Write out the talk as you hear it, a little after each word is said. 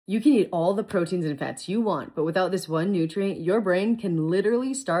You can eat all the proteins and fats you want, but without this one nutrient, your brain can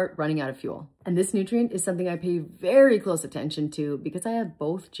literally start running out of fuel. And this nutrient is something I pay very close attention to because I have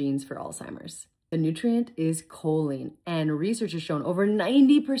both genes for Alzheimer's. The nutrient is choline, and research has shown over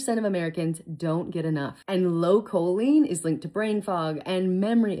 90% of Americans don't get enough. And low choline is linked to brain fog and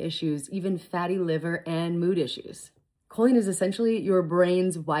memory issues, even fatty liver and mood issues. Choline is essentially your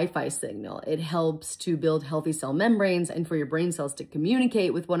brain's Wi-Fi signal. It helps to build healthy cell membranes and for your brain cells to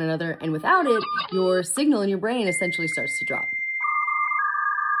communicate with one another, and without it, your signal in your brain essentially starts to drop.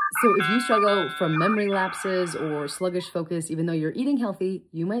 So if you struggle from memory lapses or sluggish focus, even though you're eating healthy,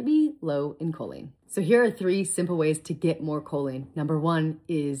 you might be low in choline. So here are 3 simple ways to get more choline. Number 1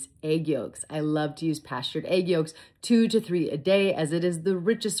 is egg yolks. I love to use pastured egg yolks, 2 to 3 a day, as it is the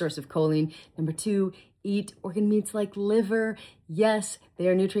richest source of choline. Number 2, eat organ meats like liver. Yes, they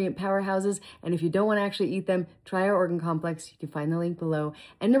are nutrient powerhouses, and if you don't want to actually eat them, try our organ complex. You can find the link below.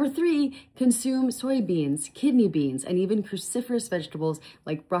 And number 3, consume soybeans, kidney beans, and even cruciferous vegetables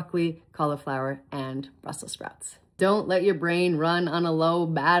like broccoli, cauliflower, and Brussels sprouts. Don't let your brain run on a low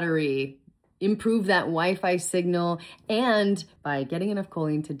battery. Improve that Wi-Fi signal and by getting enough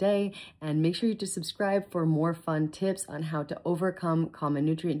choline today, and make sure you subscribe for more fun tips on how to overcome common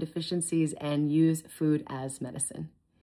nutrient deficiencies and use food as medicine.